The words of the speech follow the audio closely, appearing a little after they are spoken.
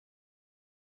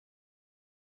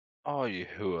Oh, you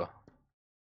hooer.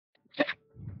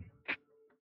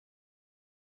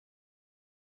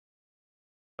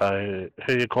 Who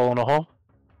you calling a whore?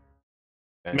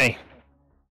 Okay. Me.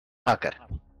 Okay.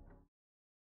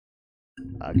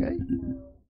 Okay.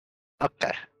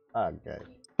 Okay. Okay.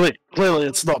 Wait, clearly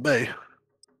it's not me.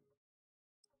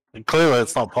 And clearly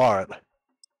it's not Pirate.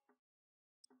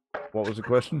 What was the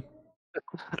question?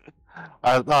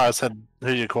 I said,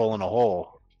 who you calling a whore?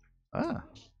 Ah.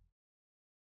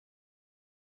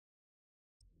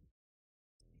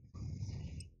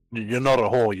 You're not a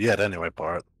whore yet, anyway,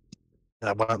 Pirate.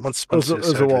 Yeah, once It was your a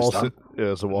surgery's while done. yeah, it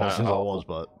was a while since I was,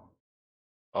 but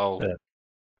Oh, Yeah. well,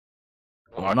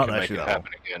 Well, I not can make actually it that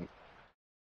happen again.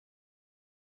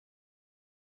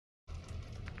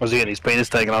 Was he getting his penis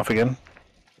taken off again?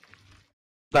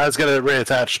 No, it's getting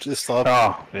reattached this time.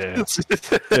 Oh, yeah.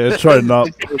 yeah, straighten up.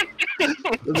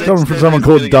 It's coming from someone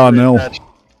called Darnell.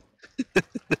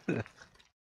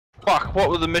 Fuck, what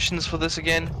were the missions for this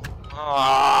again?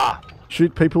 Ah!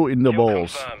 Shoot people in the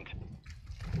balls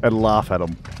and laugh at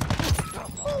them.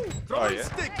 Oh, yeah.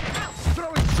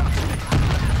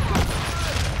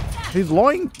 He's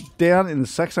lying down in the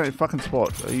exact same fucking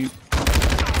spot. Are you?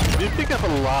 You pick up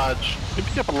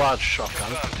a large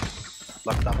shotgun,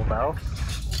 like double barrel,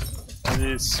 and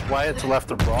you sway it to left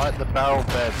and right. The barrel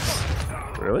bends.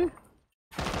 Really?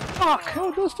 Fuck! Oh,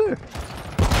 it does too.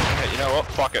 Hey, you know what?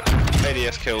 Fuck it.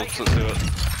 ADS kills, let's do it.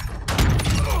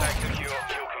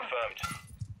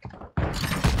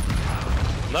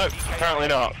 No, apparently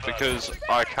not, because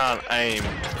I can't aim.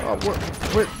 Oh,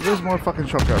 where's my fucking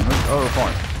shotgun? Oh,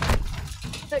 fine.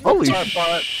 Holy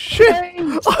shit!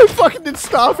 I fucking did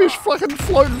starfish fucking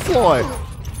float and fly.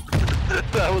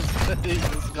 That was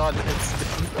God,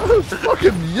 That was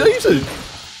fucking yeeted.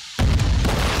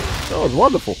 That was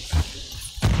wonderful.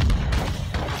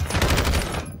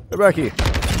 Get back here.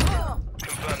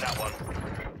 Confirm that one.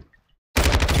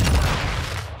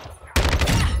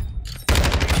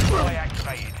 Fly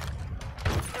activated.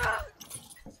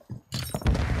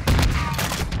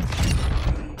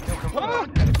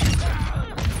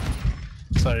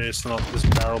 So it's not this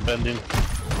barrel bending.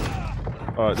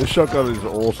 Alright, this shotgun is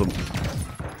awesome.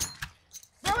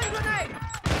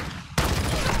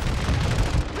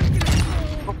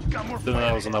 Then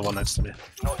there was another one next to me.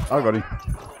 I got him.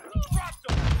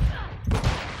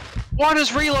 Why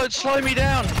does reload slow me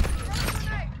down?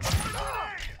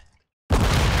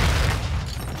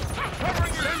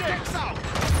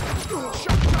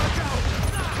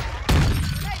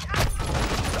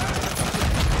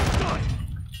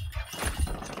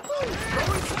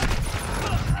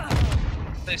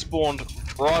 They spawned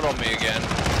right on me again.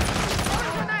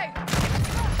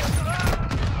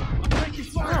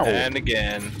 Ow. And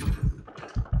again.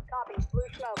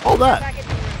 Hold that.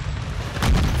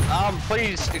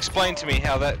 Please explain to me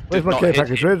how that Where's did my not care hit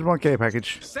package? you. Where's my care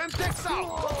package?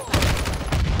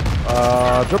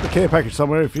 Drop the care package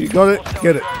somewhere. If you got it,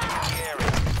 get it.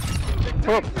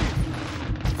 Oh,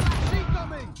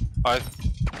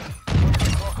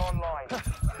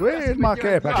 Where's my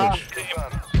care package?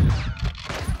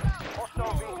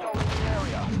 Hostile vehicle in the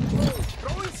area.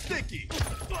 Throwing sticky.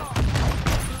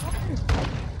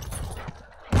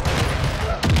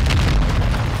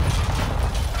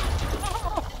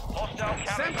 Hostile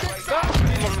camera.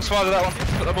 I'm not gonna spy that one.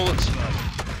 Put the bullets.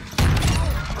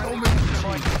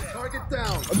 Target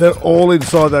down. They're all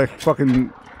inside that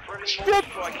fucking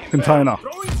container.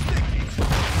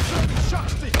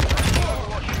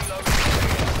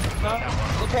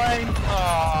 The plane.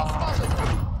 Oh.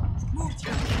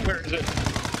 Where is it?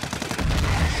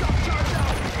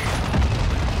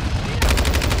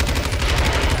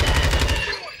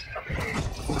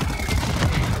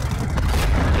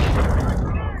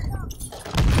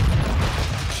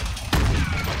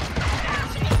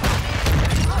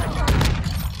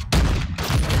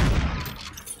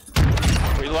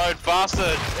 Reload faster,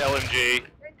 LMG.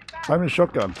 I'm in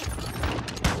shotgun.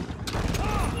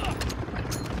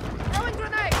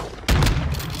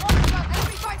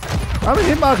 How many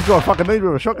hit markers do I fucking need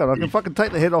with a shotgun? I can fucking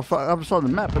take the head off the other side of the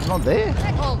map, but it's not there.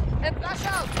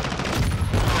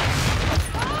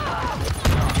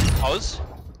 Oz?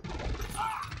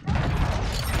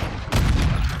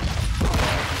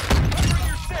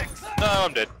 No,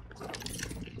 I'm dead.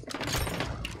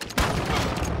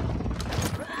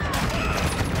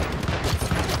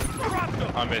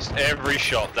 I missed every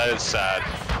shot. That is sad.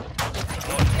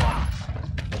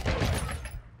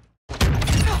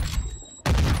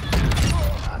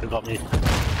 Who got me?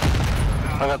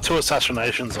 I got 2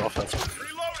 assassinations off. That's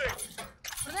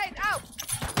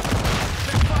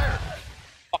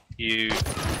Fuck you.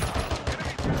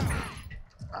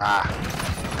 ah.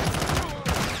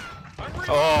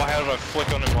 Oh, how did I flick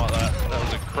on him like that? That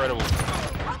was incredible.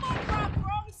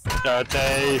 Go,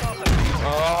 Dave.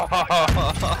 Oh.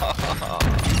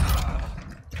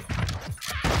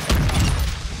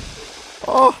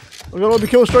 Oh, I got all the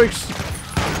kill streaks.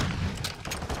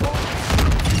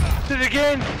 Did it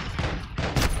again.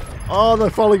 Oh, they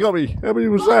finally got me. How many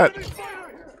was that?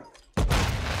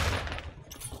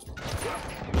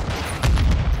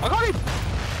 I got him.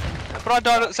 But I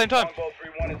died at the same time.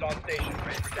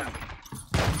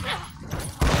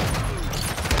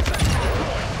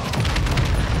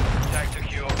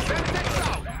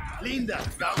 Linda,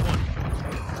 got one.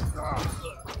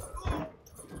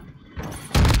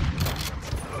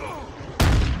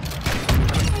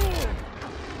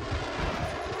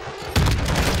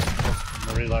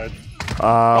 Reload.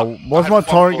 What's my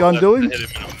torrent gun doing?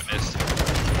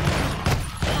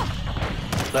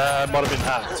 That might have been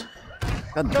hacked.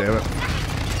 God damn it.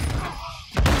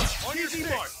 On your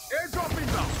mark. Airdrop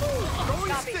inbound.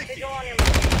 Going sticky.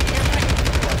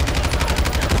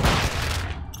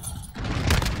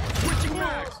 Switching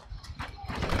mags.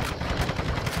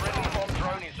 Friendly bomb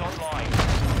drone is online.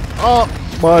 Oh,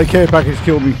 my care package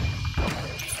killed me.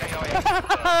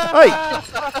 Hey!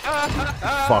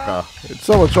 Fucker. It's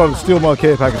someone trying to steal my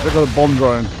care package. I got a bomb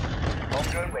drone. Bomb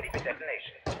drone ready for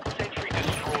detonation. Sentry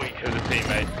destroyed. It was a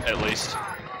teammate, at least.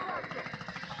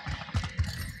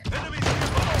 Enemies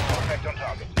contact on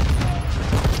target.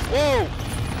 Whoa!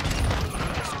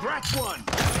 Scratch one.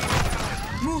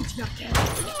 Move, Captain.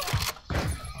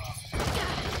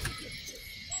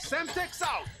 Semtex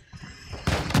out.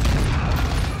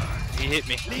 He hit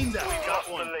me. Linda, we got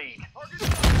one. Lead.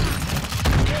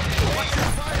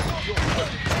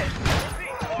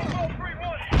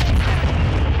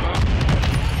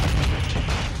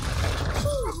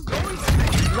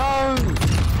 No!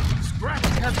 Scratch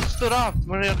hasn't stood up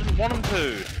when I didn't want him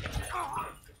to.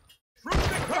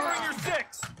 Covering your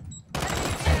six.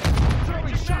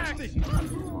 Throwing shotty.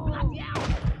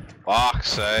 Fuck's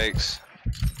sakes.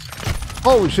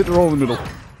 Holy shit, they're all in the middle.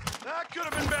 That could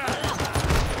have been bad.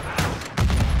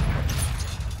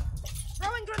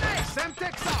 Throwing grenade.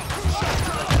 Semtex out.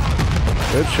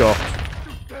 Good shot.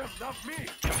 Not me.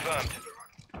 Confirmed.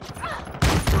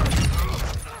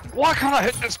 Why can't I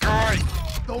hit this guy?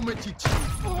 Don't make it.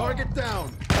 Target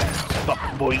down.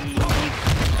 Fuck boy.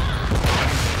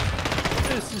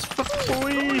 This is fuck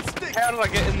boy. How did I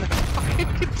get in the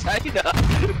fucking container?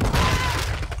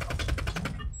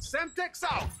 Semtex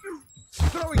out.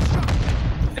 Throwing shot.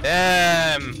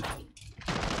 Damn.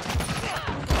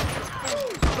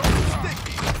 Throwing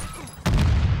sticky.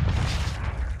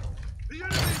 The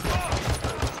enemy's lost.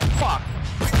 Fuck.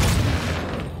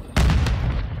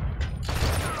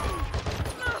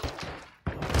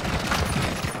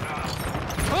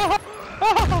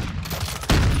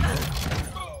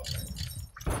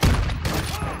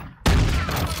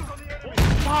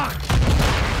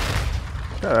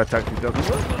 Yeah, that tactic doesn't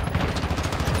work.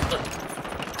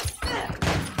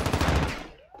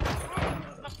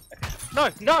 No,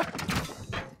 no.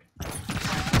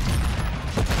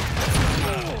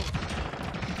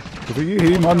 Good for you,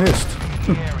 him, I missed.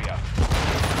 Area.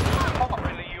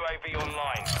 Friendly UAV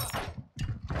online.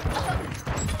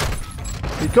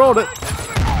 He called it.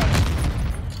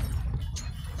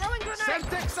 Throwing grenade.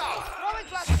 Semtex out. Throwing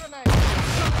flash grenade.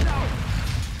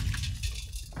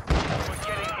 We're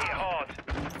getting hit hard.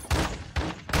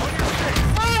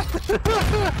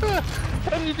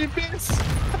 How did you miss?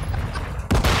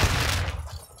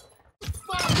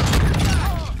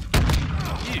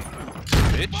 You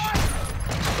bitch.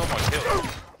 Stole my kill.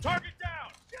 Target down.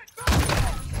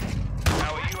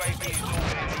 Our UAV is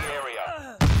moving in the area.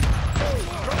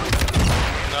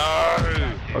 No.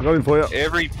 I got him for you.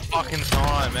 Every fucking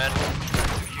time, man.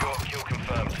 Secure kill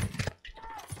confirmed.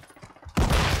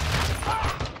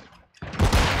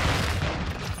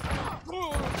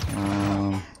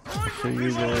 See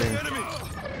you there.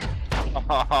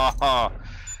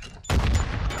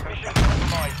 Mission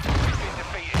compromised. We've been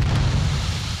defeated.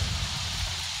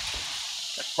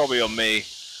 That's probably on me.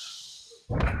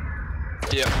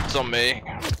 Yep, it's on me.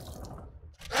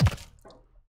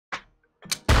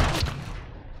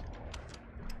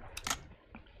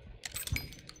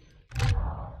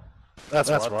 That's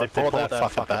right. They brought that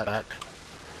fucker back.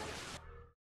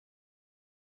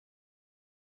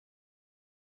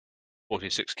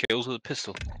 46 kills with a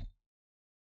pistol.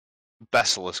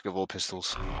 Basilisk of all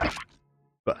pistols.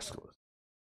 Basilisk.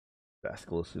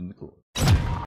 Basilisk in the court.